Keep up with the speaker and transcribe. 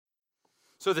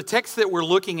So the text that we're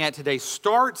looking at today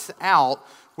starts out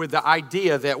with the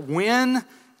idea that when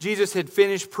Jesus had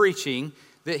finished preaching,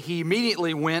 that he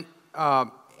immediately went,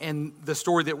 and the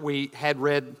story that we had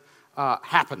read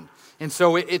happened. And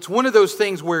so it's one of those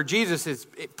things where Jesus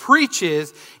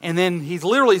preaches, and then he's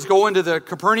going to the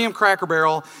Capernaum Cracker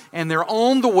Barrel, and they're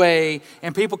on the way,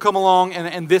 and people come along,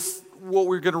 and this, what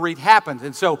we're going to read, happens.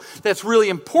 And so that's really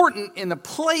important in the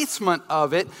placement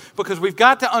of it, because we've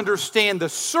got to understand the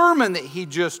sermon that he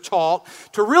just taught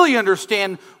to really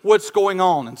understand what's going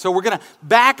on. And so we're going to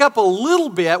back up a little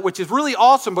bit, which is really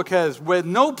awesome, because with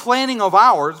no planning of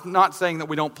ours, not saying that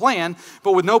we don't plan,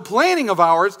 but with no planning of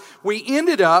ours, we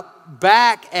ended up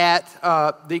back at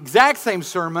the exact same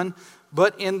sermon,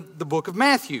 but in the book of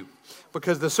Matthew.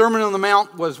 Because the Sermon on the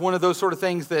Mount was one of those sort of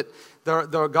things that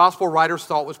the gospel writers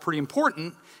thought was pretty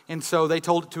important, and so they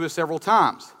told it to us several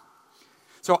times.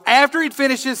 So after he'd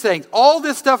finished his saying, all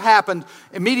this stuff happened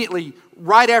immediately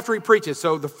right after he preaches.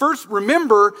 So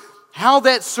remember how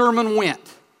that sermon went.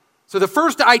 So the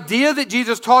first idea that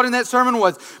Jesus taught in that sermon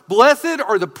was, blessed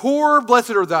are the poor,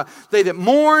 blessed are they that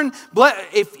mourn.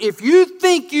 If you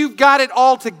think you've got it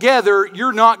all together,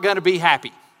 you're not going to be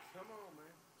happy.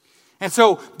 And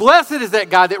so, blessed is that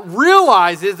guy that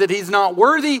realizes that he's not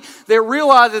worthy, that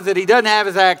realizes that he doesn't have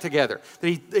his act together,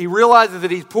 that he realizes that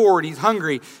he's poor and he's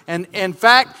hungry. And in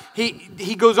fact, he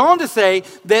goes on to say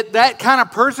that kind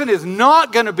of person is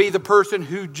not going to be the person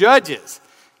who judges.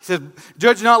 He says,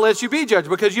 judge not lest you be judged.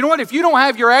 Because you know what? If you don't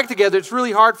have your act together, it's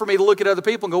really hard for me to look at other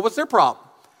people and go, what's their problem?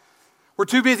 We're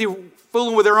too busy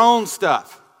fooling with their own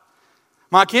stuff.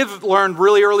 My kids learned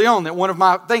really early on that one of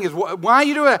my things is, why are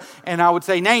you doing it? And I would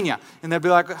say, Nanya. And they'd be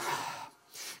like,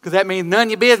 because that means none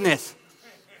of your business.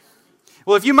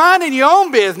 Well, if you mind in your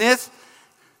own business,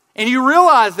 and you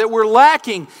realize that we're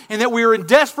lacking and that we're in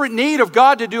desperate need of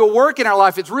God to do a work in our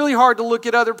life, it's really hard to look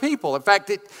at other people. In fact,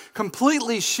 it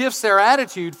completely shifts their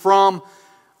attitude from,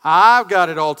 I've got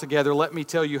it all together, let me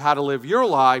tell you how to live your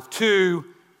life, to,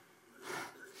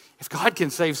 if God can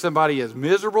save somebody as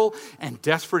miserable and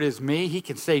desperate as me, he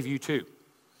can save you too.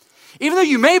 Even though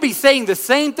you may be saying the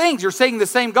same things, you're saying the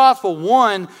same gospel,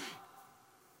 one,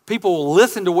 people will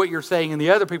listen to what you're saying, and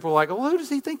the other people are like, well, who does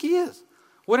he think he is?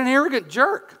 What an arrogant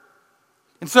jerk.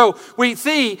 And so we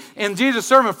see in Jesus'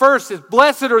 sermon first is,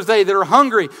 blessed are they that are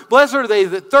hungry, blessed are they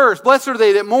that thirst, blessed are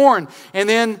they that mourn, and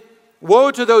then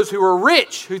woe to those who are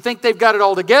rich, who think they've got it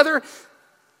all together.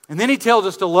 And then he tells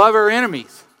us to love our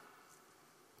enemies.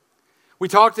 We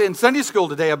talked in Sunday school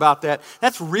today about that.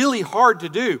 That's really hard to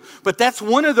do. But that's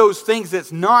one of those things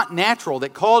that's not natural,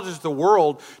 that causes the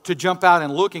world to jump out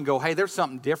and look and go, hey, there's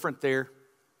something different there.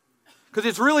 Because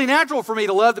it's really natural for me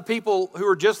to love the people who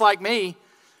are just like me,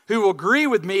 who agree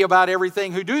with me about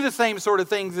everything, who do the same sort of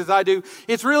things as I do.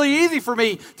 It's really easy for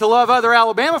me to love other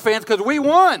Alabama fans because we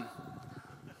won.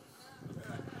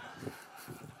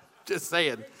 Just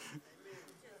saying.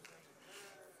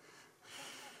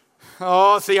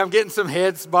 Oh, see, I'm getting some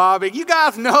heads bobbing. You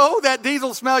guys know that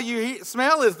diesel smell you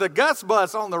smell is the Gus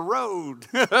bus on the road.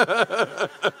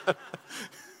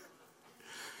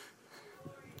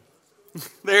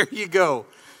 There you go.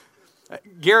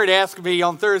 Garrett asked me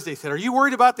on Thursday, he said, are you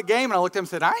worried about the game? And I looked at him and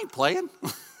said, I ain't playing.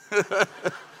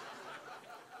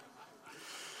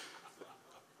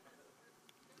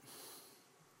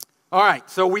 All right,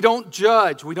 so we don't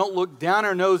judge. We don't look down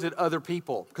our nose at other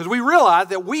people because we realize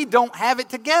that we don't have it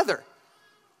together.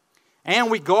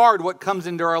 And we guard what comes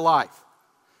into our life.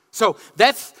 So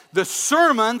that's the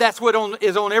sermon. That's what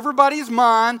is on everybody's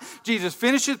mind. Jesus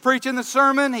finishes preaching the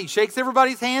sermon. He shakes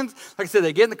everybody's hands. Like I said,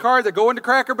 they get in the car. They're going to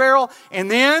Cracker Barrel.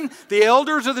 And then the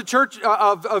elders of the church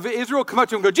of Israel come up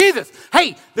to him and go, Jesus,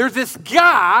 hey, there's this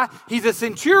guy. He's a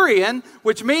centurion,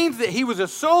 which means that he was a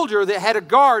soldier that had a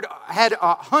guard, had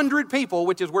 100 people,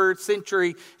 which is where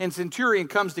century and centurion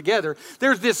comes together.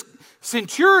 There's this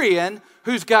centurion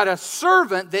who's got a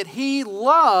servant that he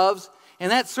loves,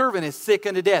 and that servant is sick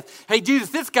unto death. Hey, Jesus,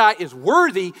 this guy is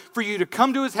worthy for you to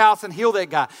come to his house and heal that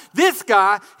guy. This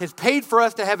guy has paid for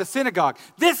us to have a synagogue.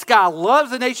 This guy loves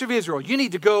the nation of Israel. You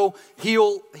need to go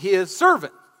heal his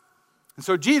servant. And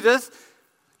so Jesus,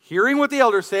 hearing what the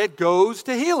elder said, goes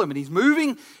to heal him. And he's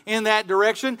moving in that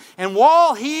direction. And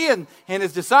while he and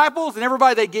his disciples and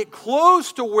everybody, they get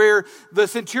close to where the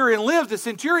centurion lives, the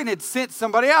centurion had sent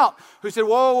somebody out who said,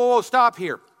 whoa, whoa, whoa, stop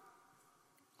here.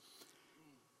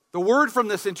 The word from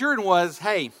the centurion was,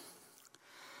 hey,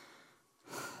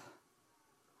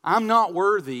 I'm not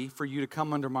worthy for you to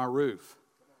come under my roof.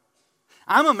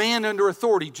 I'm a man under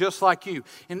authority just like you.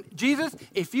 And Jesus,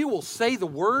 if you will say the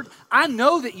word, I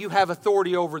know that you have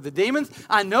authority over the demons.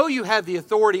 I know you have the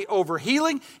authority over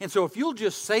healing. And so if you'll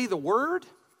just say the word,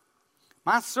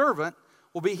 My servant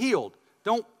will be healed.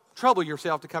 Don't trouble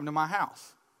yourself to come to my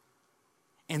house.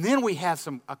 And then we have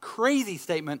a crazy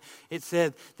statement. It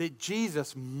said that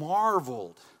Jesus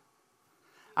marveled.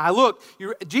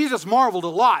 Jesus marveled a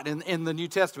lot in the New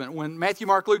Testament. When Matthew,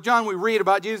 Mark, Luke, John, we read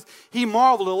about Jesus, he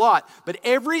marveled a lot. But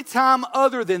every time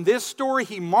other than this story,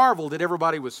 he marveled that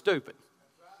everybody was stupid.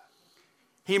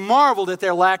 He marveled at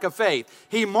their lack of faith.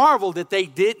 He marveled that they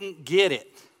didn't get it.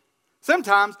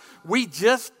 Sometimes we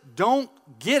just don't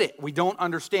get it. We don't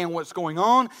understand what's going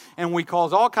on, and we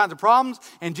cause all kinds of problems.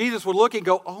 And Jesus would look and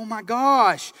go, oh my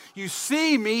gosh, you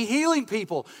see me healing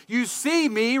people. You see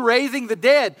me raising the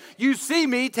dead. You see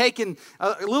me taking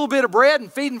a little bit of bread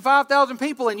and feeding 5,000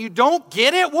 people, and you don't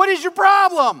get it? What is your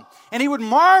problem? And he would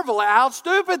marvel at how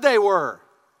stupid they were.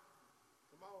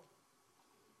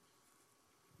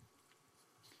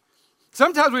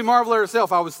 Sometimes we marvel at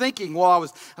ourselves. I was thinking, I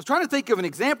was trying to think of an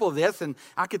example of this, and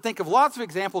I could think of lots of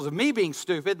examples of me being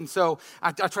stupid, and so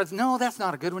I tried to say, no, that's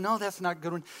not a good one. No, that's not a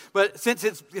good one. But since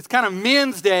it's kind of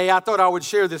Men's Day, I thought I would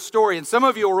share this story, and some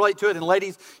of you will relate to it, and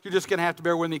ladies, you're just going to have to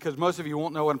bear with me because most of you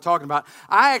won't know what I'm talking about.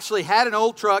 I actually had an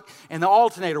old truck, and the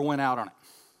alternator went out on it.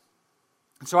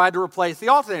 And so I had to replace the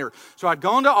alternator. So I'd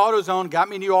gone to AutoZone, got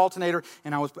me a new alternator,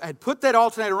 and I had put that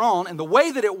alternator on. And the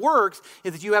way that it works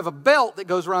is that you have a belt that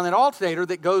goes around that alternator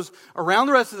that goes around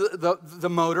the rest of the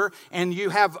motor, and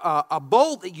you have a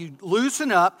bolt that you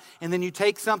loosen up, and then you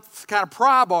take some kind of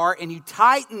pry bar and you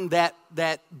tighten that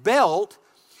belt,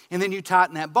 and then you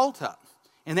tighten that bolt up.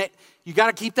 And that you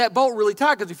got to keep that bolt really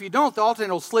tight, because if you don't, the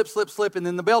alternator will slip, and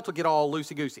then the belt will get all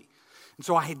loosey-goosey. And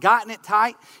so I had gotten it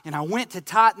tight, and I went to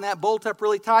tighten that bolt up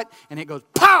really tight, and it goes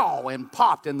pow and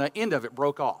popped, and the end of it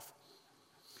broke off.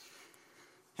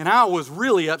 And I was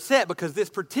really upset because this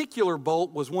particular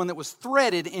bolt was one that was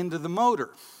threaded into the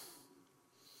motor.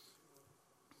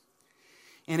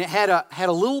 And it had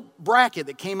a little bracket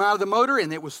that came out of the motor,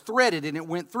 and it was threaded, and it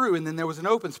went through, and then there was an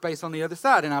open space on the other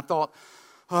side. And I thought,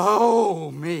 oh,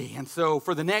 me. And so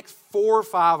for the next 4 or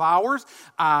 5 hours,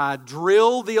 I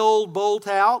drilled the old bolt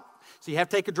out. So you have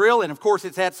to take a drill, and of course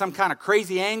it's at some kind of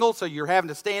crazy angle, so you're having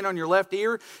to stand on your left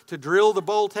ear to drill the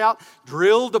bolt out.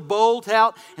 Drilled the bolt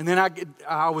out, and then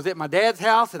I was at my dad's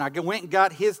house, and I went and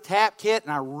got his tap kit,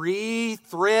 and I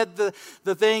re-thread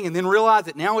the thing, and then realized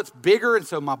that now it's bigger, and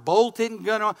so my bolt isn't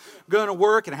gonna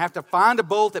work, and I have to find a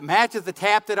bolt that matches the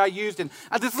tap that I used. And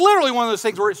it's literally one of those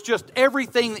things where it's just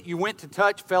everything that you went to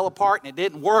touch fell apart, and it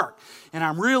didn't work. And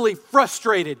I'm really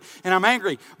frustrated, and I'm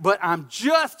angry, but I'm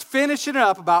just finishing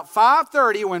up about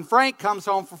 5:30 when Frank comes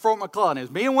home from Fort McClellan. It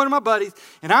was me and one of my buddies,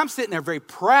 and I'm sitting there very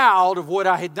proud of what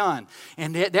I had done.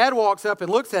 And Dad walks up and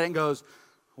looks at it and goes,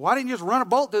 why didn't you just run a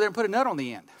bolt through there and put a nut on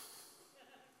the end?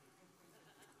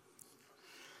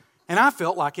 And I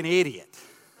felt like an idiot.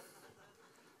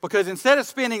 Because instead of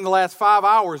spending the last 5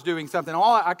 hours doing something,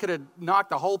 I could have knocked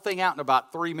the whole thing out in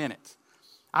about 3 minutes.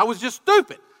 I was just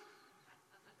stupid.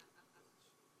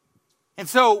 And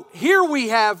so here we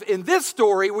have, in this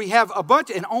story, we have a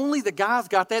bunch, and only the guys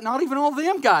got that. Not even all of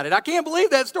them got it. I can't believe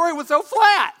that story was so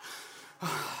flat.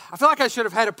 I feel like I should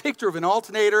have had a picture of an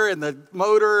alternator and the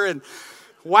motor, and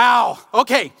wow.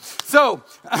 Okay, so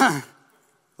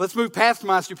let's move past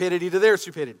my stupidity to their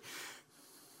stupidity.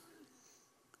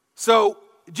 So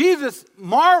Jesus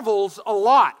marvels a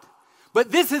lot.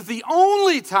 But this is the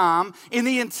only time in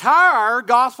the entire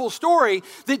gospel story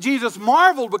that Jesus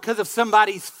marveled because of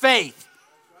somebody's faith.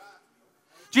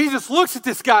 Jesus looks at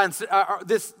this guy, and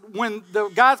when the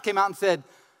guys came out and said,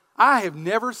 I have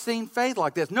never seen faith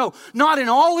like this. No, not in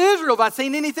all Israel have I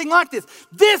seen anything like this.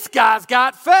 This guy's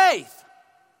got faith.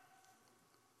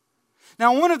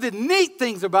 Now, one of the neat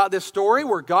things about this story,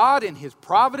 where God in his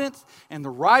providence and the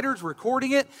writers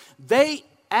recording it, they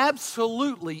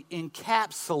absolutely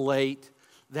encapsulate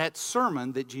that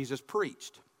sermon that Jesus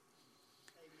preached.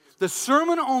 The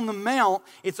Sermon on the Mount,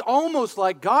 it's almost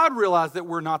like God realized that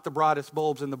we're not the brightest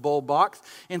bulbs in the bulb box,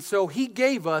 and so he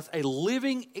gave us a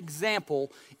living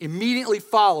example immediately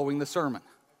following the sermon.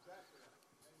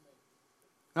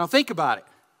 Now think about it.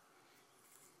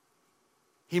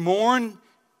 He mourned,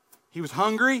 he was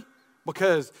hungry,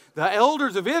 because the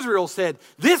elders of Israel said,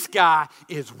 this guy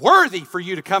is worthy for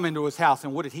you to come into his house.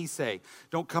 And what did he say?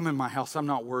 Don't come in my house, I'm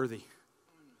not worthy.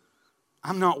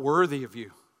 I'm not worthy of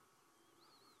you.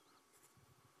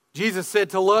 Jesus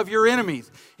said to love your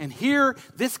enemies. And here,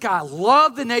 this guy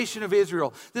loved the nation of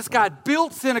Israel. This guy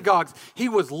built synagogues. He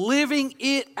was living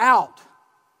it out.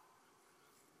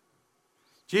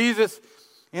 Jesus,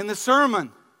 in the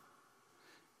sermon,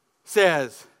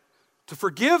 says to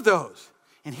forgive those.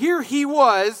 And here he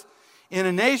was in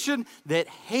a nation that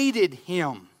hated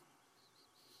him.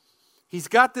 He's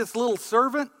got this little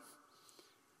servant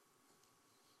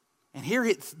And here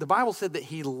the Bible said that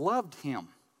he loved him.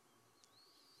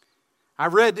 I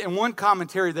read in one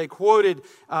commentary, they quoted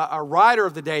a writer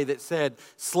of the day that said,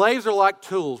 slaves are like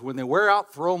tools. When they wear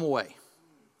out, throw them away.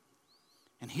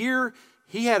 And here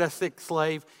he had a sick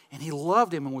slave, and he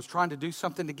loved him and was trying to do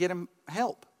something to get him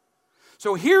help.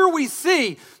 So here we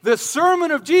see the sermon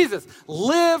of Jesus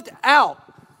lived out.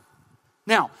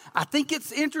 Now, I think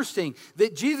it's interesting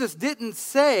that Jesus didn't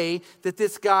say that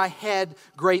this guy had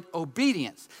great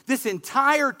obedience. This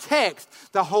entire text,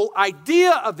 the whole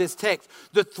idea of this text,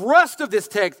 the thrust of this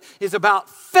text is about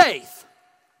faith.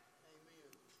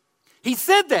 He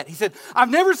said that. He said, I've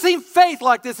never seen faith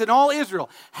like this in all Israel.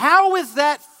 How is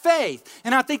that faith?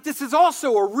 And I think this is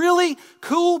also a really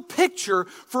cool picture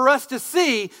for us to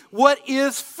see what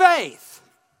is faith.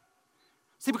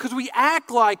 See, because we act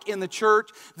like in the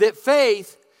church that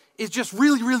faith is just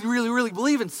really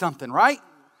believing something, right?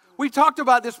 We've talked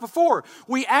about this before.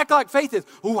 We act like faith is,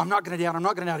 oh, I'm not going to doubt, I'm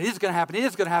not going to doubt. It is going to happen, it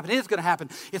is going to happen, it is going to happen.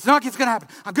 It's not, it's going to happen.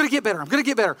 I'm going to get better, I'm going to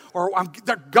get better. Or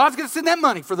God's going to send that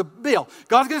money for the bill.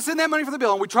 God's going to send that money for the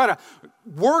bill. And we try to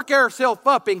work ourselves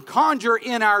up and conjure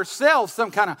in ourselves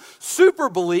some kind of super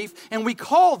belief, and we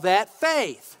call that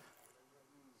faith.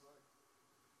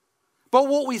 But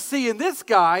what we see in this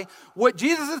guy, what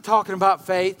Jesus is talking about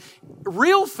faith,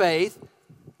 real faith,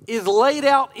 is laid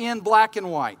out in black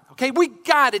and white. Okay, we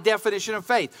got a definition of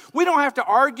faith. We don't have to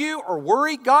argue or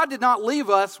worry. God did not leave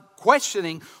us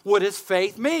questioning what does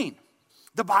faith mean.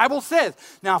 The Bible says,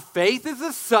 now faith is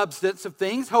the substance of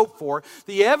things hoped for,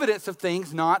 the evidence of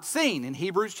things not seen. In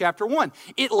Hebrews chapter 1,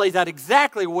 it lays out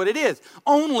exactly what it is.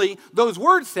 Only those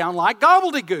words sound like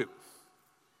gobbledygook.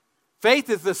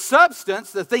 Faith is the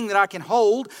substance, the thing that I can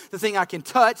hold, the thing I can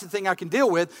touch, the thing I can deal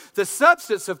with, the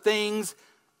substance of things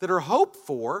that are hoped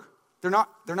for. They're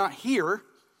not here.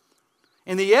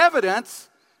 And the evidence,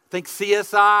 think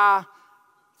CSI,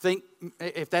 think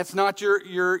if that's not your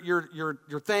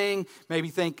thing, maybe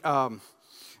think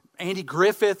Andy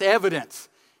Griffith evidence.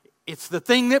 It's the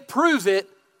thing that proves it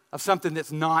of something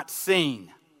that's not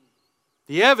seen.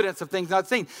 The evidence of things not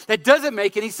seen. That doesn't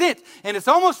make any sense. And it's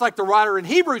almost like the writer in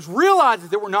Hebrews realizes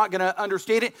that we're not going to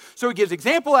understand it. So he gives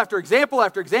example after example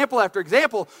after example after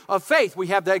example of faith. We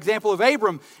have the example of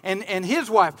Abram and his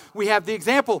wife. We have the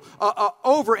example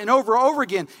over and over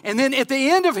again. And then at the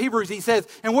end of Hebrews he says,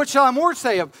 and what shall I more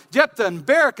say of Jephthah and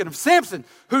Barak and of Samson,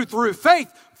 who through faith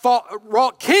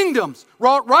wrought kingdoms,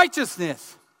 wrought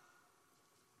righteousness,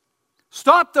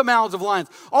 stopped the mouths of lions.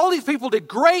 All these people did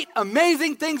great,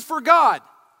 amazing things for God.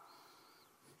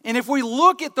 And if we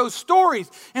look at those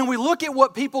stories and we look at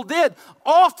what people did,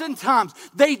 oftentimes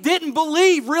they didn't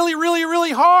believe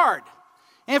really hard.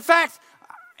 In fact,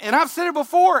 and I've said it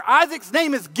before, Isaac's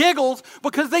name is Giggles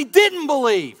because they didn't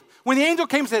believe. When the angel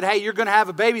came and said, hey, you're going to have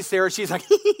a baby, Sarah, she's like,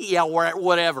 yeah,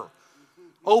 whatever.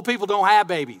 Old people don't have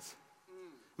babies.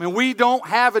 I mean, we don't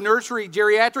have a nursery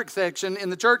geriatric section in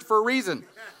the church for a reason.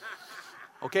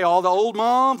 Okay, all the old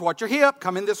moms, watch your hip,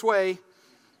 come in this way.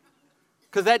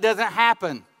 Because that doesn't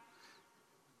happen.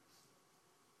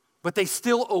 But they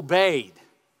still obeyed.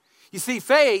 You see,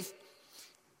 faith,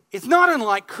 it's not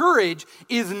unlike courage,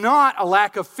 is not a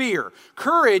lack of fear.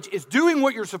 Courage is doing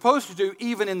what you're supposed to do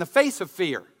even in the face of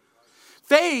fear.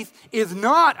 Faith is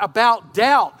not about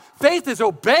doubt. Faith is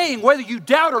obeying whether you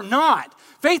doubt or not.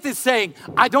 Faith is saying,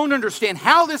 I don't understand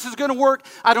how this is going to work.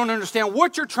 I don't understand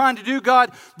what you're trying to do,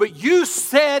 God, but you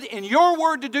said in your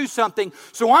word to do something,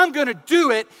 so I'm going to do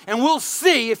it, and we'll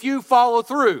see if you follow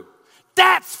through.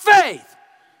 That's faith.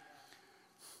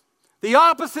 The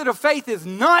opposite of faith is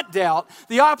not doubt.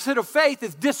 The opposite of faith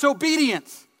is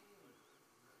disobedience.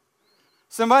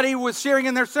 Somebody was sharing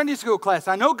in their Sunday school class,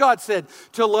 I know God said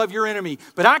to love your enemy,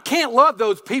 but I can't love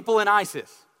those people in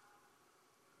ISIS.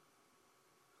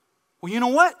 Well, you know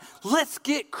what? Let's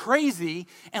get crazy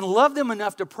and love them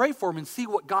enough to pray for them and see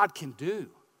what God can do. Amen.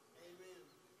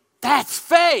 That's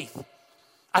faith.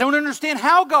 I don't understand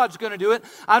how God's going to do it.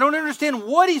 I don't understand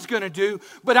what he's going to do,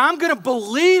 but I'm going to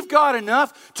believe God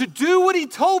enough to do what he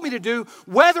told me to do,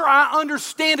 whether I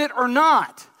understand it or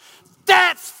not.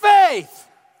 That's faith.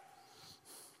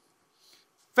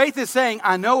 Faith is saying,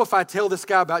 I know if I tell this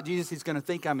guy about Jesus, he's going to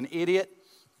think I'm an idiot.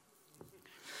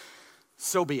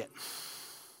 So be it.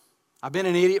 I've been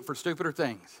an idiot for stupider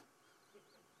things.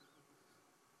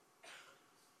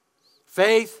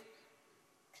 Faith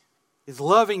is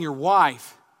loving your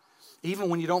wife even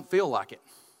when you don't feel like it.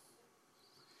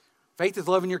 Faith is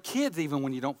loving your kids even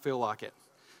when you don't feel like it.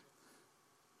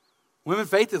 Women,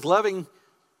 faith is loving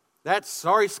that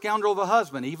sorry scoundrel of a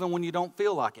husband even when you don't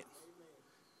feel like it.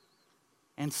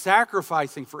 And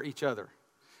sacrificing for each other.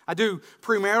 I do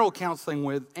premarital counseling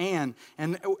with Ann,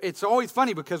 and it's always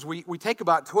funny because we take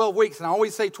about 12 weeks, and I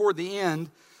always say toward the end,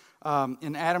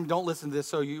 and Adam, don't listen to this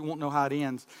so you won't know how it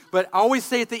ends, but I always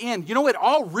say at the end, you know, it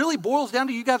all really boils down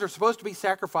to you guys are supposed to be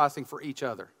sacrificing for each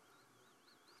other.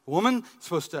 The woman's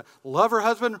supposed to love her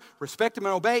husband, respect him,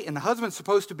 and obey, and the husband's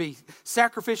supposed to be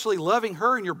sacrificially loving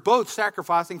her, and you're both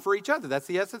sacrificing for each other. That's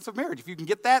the essence of marriage. If you can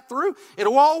get that through,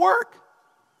 it'll all work.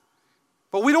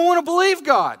 But we don't want to believe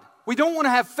God. We don't want to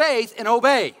have faith and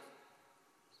obey.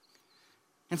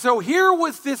 And so here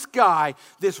was this guy,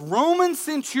 this Roman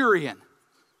centurion.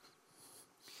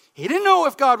 He didn't know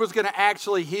if God was going to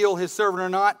actually heal his servant or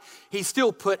not. He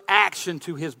still put action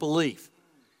to his belief.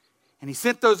 And he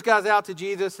sent those guys out to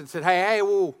Jesus and said, hey,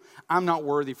 whoa, I'm not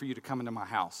worthy for you to come into my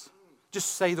house.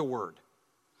 Just say the word.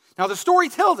 Now the story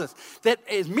tells us that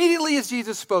immediately as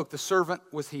Jesus spoke, the servant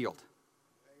was healed.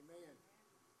 Amen.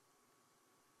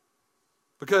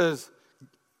 Because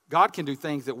God can do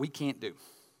things that we can't do.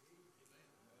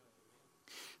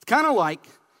 It's kind of like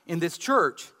in this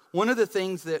church, one of the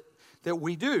things that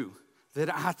we do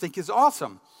that I think is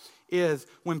awesome is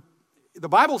when the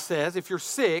Bible says, if you're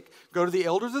sick, go to the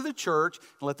elders of the church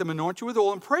and let them anoint you with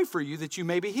oil and pray for you that you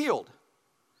may be healed.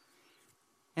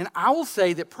 And I will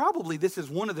say that probably this is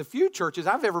one of the few churches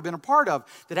I've ever been a part of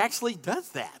that actually does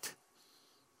that.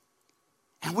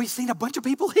 And we've seen a bunch of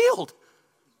people healed.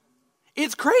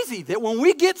 It's crazy that when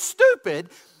we get stupid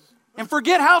and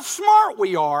forget how smart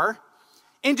we are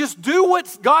and just do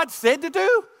what God said to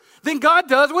do, then God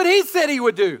does what He said He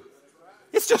would do.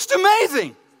 It's just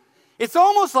amazing. It's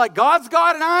almost like God's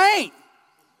God and I ain't.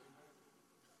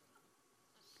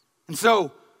 And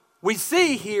so we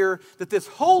see here that this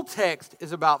whole text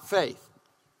is about faith.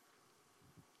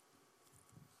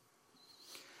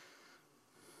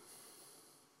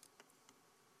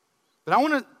 But I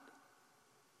want to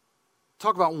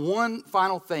talk about one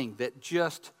final thing that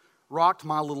just rocked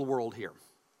my little world here.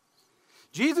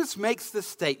 Jesus makes this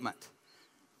statement.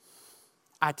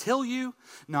 I tell you,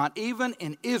 not even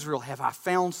in Israel have I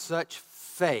found such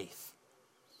faith.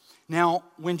 Now,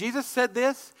 when Jesus said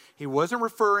this, He wasn't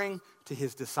referring to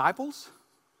His disciples.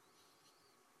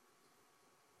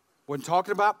 Wasn't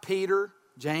talking about Peter,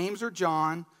 James, or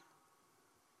John.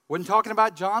 Wasn't talking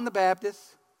about John the Baptist.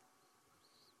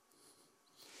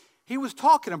 He was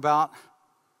talking about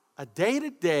a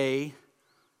day-to-day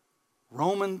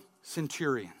Roman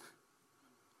centurion,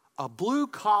 a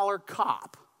blue-collar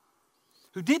cop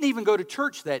who didn't even go to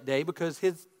church that day because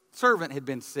his servant had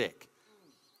been sick.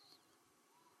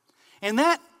 And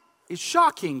that is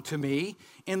shocking to me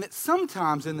in that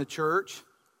sometimes in the church,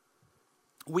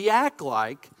 we act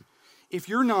like if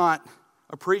you're not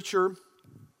a preacher,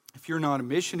 if you're not a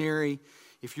missionary,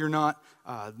 if you're not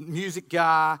a music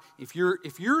guy, if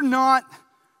you're not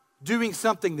doing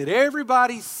something that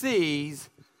everybody sees,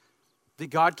 that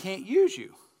God can't use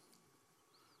you.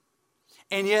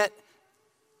 And yet,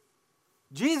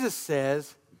 Jesus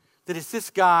says that it's this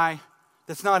guy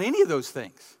that's not any of those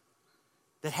things,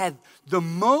 that had the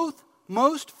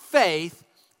most faith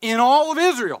in all of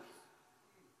Israel.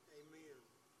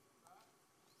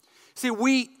 Amen.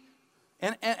 See,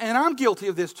 and I'm guilty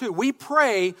of this too, we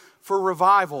pray for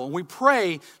revival, and we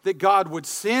pray that God would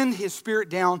send His Spirit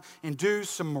down and do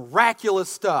some miraculous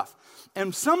stuff.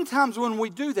 And sometimes when we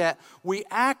do that, we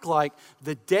act like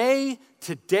the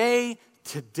day-to-day,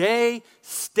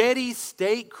 steady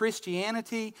state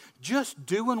Christianity, just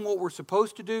doing what we're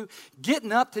supposed to do,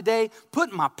 getting up today,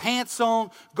 putting my pants on,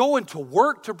 going to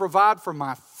work to provide for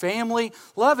my family,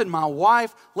 loving my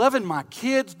wife, loving my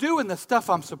kids, doing the stuff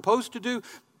I'm supposed to do,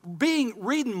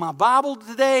 reading my Bible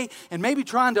today and maybe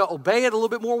trying to obey it a little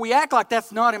bit more. We act like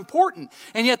that's not important.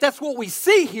 And yet that's what we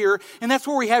see here, and that's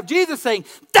where we have Jesus saying,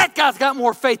 that guy's got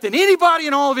more faith than anybody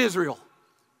in all of Israel.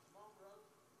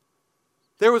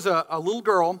 There was a little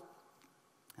girl,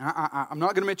 and I'm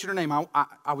not going to mention her name.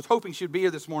 I was hoping she'd be here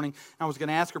this morning, and I was going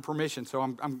to ask her permission, so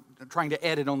I'm trying to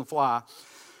edit on the fly,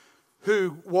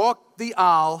 who walked the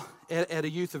aisle at a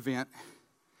youth event,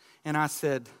 and I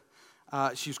said,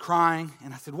 she was crying,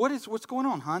 and I said, what's going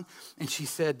on, hon? And she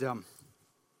said,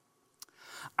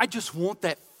 I just want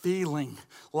that feeling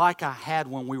like I had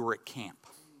when we were at camp.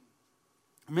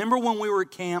 Remember when we were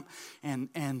at camp, and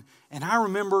I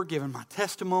remember giving my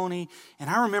testimony, and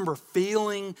I remember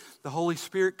feeling the Holy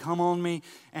Spirit come on me,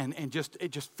 and just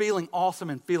feeling awesome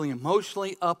and feeling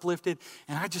emotionally uplifted,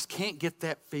 and I just can't get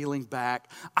that feeling back.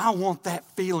 I want that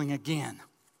feeling again.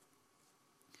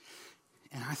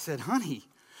 And I said, honey,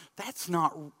 that's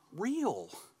not real.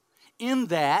 In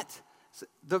that,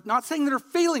 not saying that her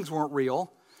feelings weren't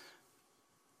real,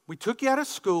 we took you out of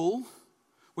school,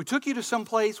 We took you to some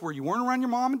place where you weren't around your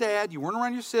mom and dad. You weren't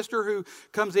around your sister who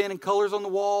comes in and colors on the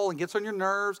wall and gets on your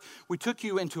nerves. We took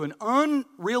you into an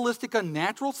unrealistic,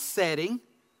 unnatural setting.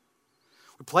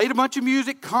 We played a bunch of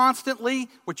music constantly,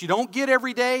 which you don't get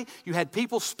every day. You had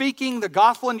people speaking the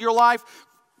gospel into your life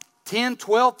 10,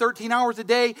 12, 13 hours a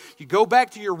day. You go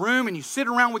back to your room and you sit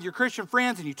around with your Christian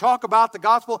friends and you talk about the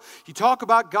gospel. You talk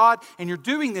about God, and you're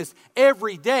doing this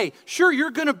every day. Sure,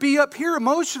 you're going to be up here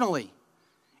emotionally.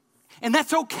 And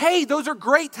that's okay. Those are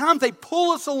great times. They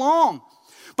pull us along.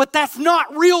 But that's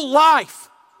not real life.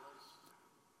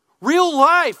 Real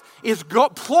life is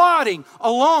plodding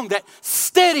along that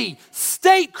steady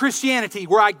state Christianity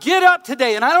where I get up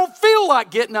today and I don't feel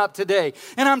like getting up today.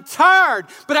 And I'm tired,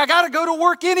 but I got to go to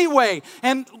work anyway.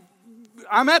 And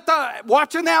I'm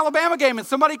watching the Alabama game, and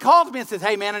somebody calls me and says,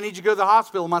 hey, man, I need you to go to the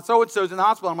hospital. My so-and-so's in the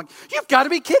hospital. I'm like, you've got to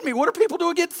be kidding me. What do people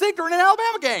do get sick during an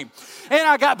Alabama game?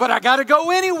 But I got to go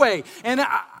anyway. And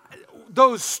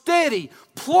those steady,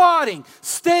 plodding,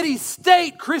 steady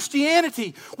state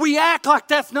Christianity, we act like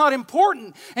that's not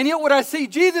important. And yet what I see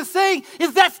Jesus saying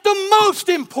is that's the most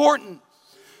important.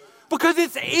 Because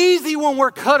it's easy when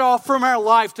we're cut off from our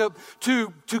life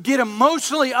to get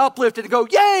emotionally uplifted and go,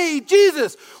 yay,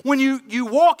 Jesus. When you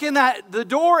walk in the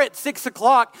door at 6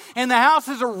 o'clock and the house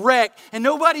is a wreck and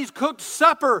nobody's cooked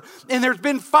supper and there's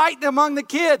been fighting among the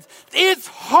kids, it's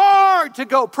hard to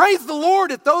go, praise the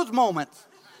Lord at those moments.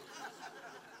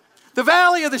 The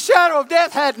valley of the shadow of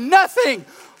death had nothing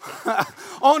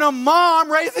on a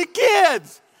mom raising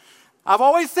kids. I've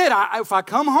always said, if I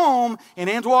come home and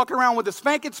Ann's walking around with a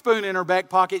spanking spoon in her back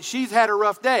pocket, she's had a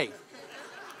rough day.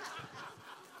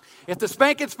 If the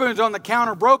spanking spoon's on the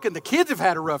counter broken, the kids have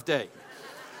had a rough day.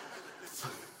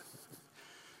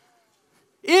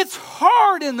 It's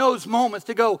hard in those moments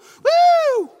to go,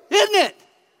 woo, isn't it?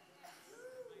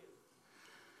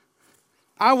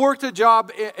 I worked a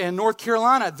job in North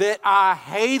Carolina that I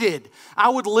hated. I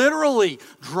would literally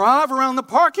drive around the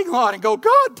parking lot and go,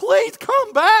 God, please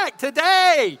come back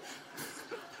today.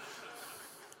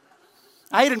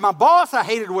 I hated my boss. I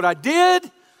hated what I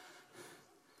did.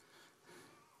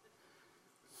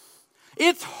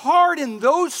 It's hard in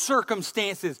those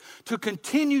circumstances to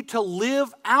continue to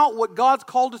live out what God's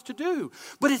called us to do.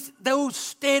 But it's those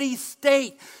steady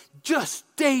state, just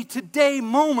day-to-day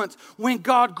moments when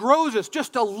God grows us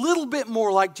just a little bit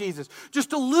more like Jesus,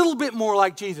 just a little bit more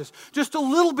like Jesus, just a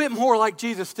little bit more like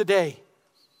Jesus today.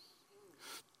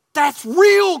 That's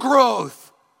real growth.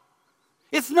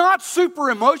 It's not super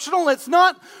emotional. It's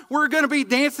not we're going to be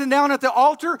dancing down at the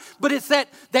altar, but it's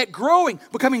that growing,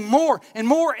 becoming more and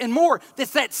more and more.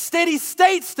 It's that steady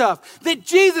state stuff that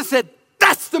Jesus said,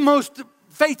 that's the most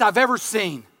faith I've ever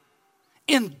seen.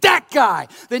 In that guy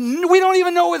that we don't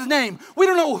even know his name. We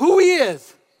don't know who he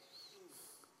is.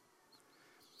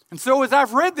 And so as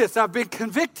I've read this, I've been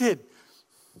convicted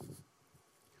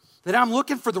that I'm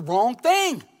looking for the wrong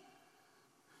thing.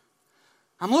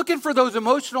 I'm looking for those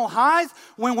emotional highs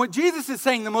when what Jesus is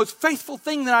saying, the most faithful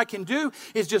thing that I can do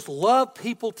is just love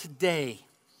people today.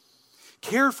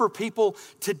 Care for people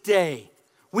today.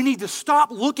 We need to stop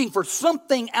looking for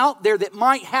something out there that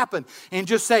might happen and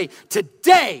just say,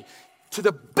 today, to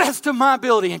the best of my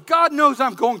ability, and God knows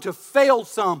I'm going to fail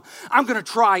some, I'm going to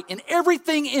try in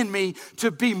everything in me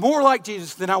to be more like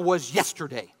Jesus than I was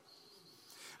yesterday.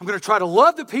 I'm going to try to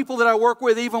love the people that I work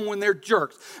with even when they're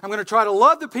jerks. I'm going to try to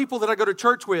love the people that I go to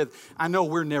church with. I know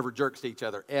we're never jerks to each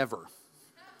other, ever.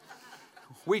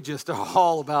 We just are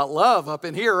all about love up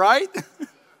in here, right?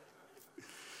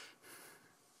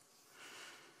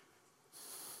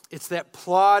 It's that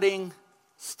plodding,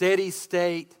 steady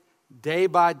state,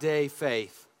 day-by-day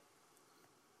faith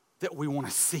that we want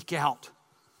to seek out,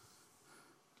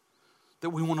 that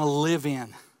we want to live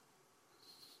in,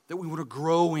 that we want to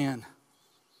grow in.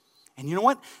 And you know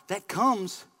what? That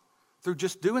comes through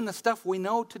just doing the stuff we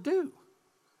know to do.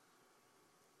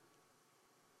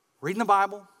 Reading the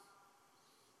Bible,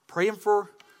 praying for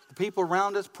the people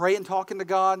around us, praying, talking to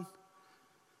God,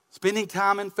 spending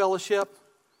time in fellowship,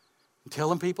 and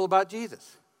telling people about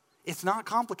Jesus. It's not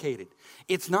complicated.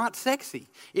 It's not sexy.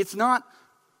 It's not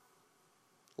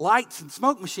lights and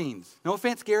smoke machines. No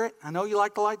offense, Garrett. I know you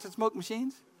like the lights and smoke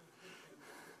machines.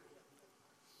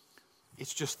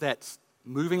 It's just that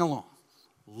moving along.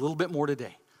 A little bit more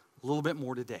today. A little bit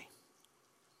more today.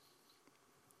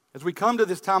 As we come to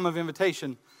this time of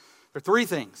invitation, there are three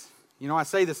things. You know, I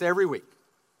say this every week.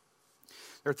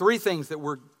 There are three things that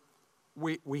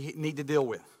we need to deal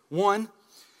with. One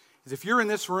is if you're in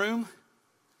this room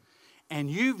and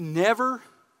you've never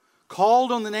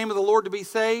called on the name of the Lord to be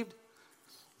saved,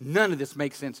 none of this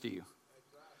makes sense to you.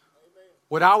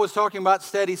 What I was talking about,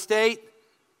 steady state,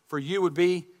 for you would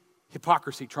be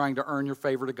hypocrisy, trying to earn your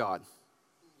favor to God.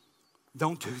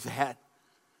 Don't do that,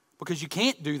 because you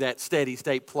can't do that steady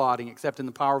state plotting except in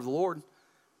the power of the Lord.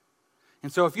 And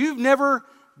so if you've never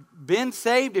been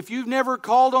saved, if you've never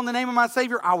called on the name of my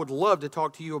Savior, I would love to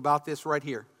talk to you about this right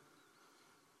here.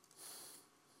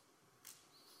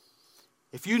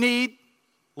 If you need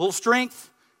a little strength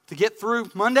to get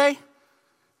through Monday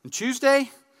and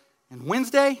Tuesday and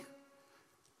Wednesday,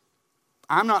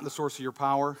 I'm not the source of your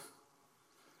power,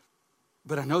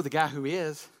 but I know the guy who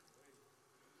is.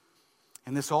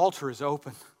 And this altar is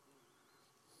open.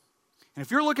 And if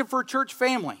you're looking for a church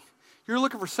family, you're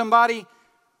looking for somebody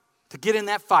to get in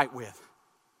that fight with,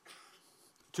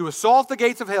 to assault the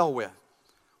gates of hell with,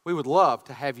 we would love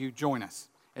to have you join us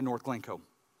at North Glencoe.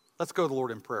 Let's go to the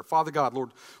Lord in prayer. Father God, Lord,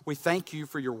 we thank you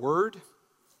for your word.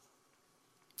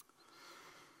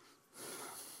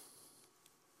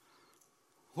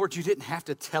 Lord, you didn't have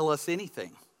to tell us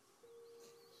anything,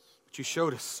 but you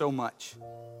showed us so much.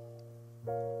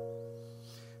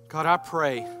 God, I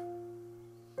pray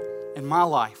in my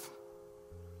life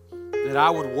that I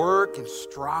would work and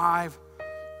strive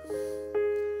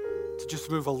to just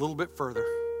move a little bit further,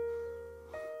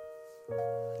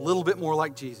 a little bit more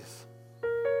like Jesus,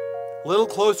 a little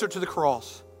closer to the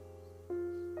cross.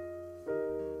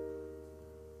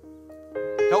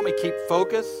 Help me keep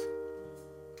focus.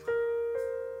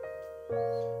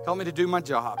 Help me to do my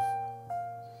job.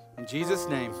 In Jesus'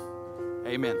 name,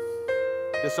 amen.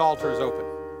 This altar is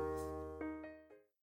open.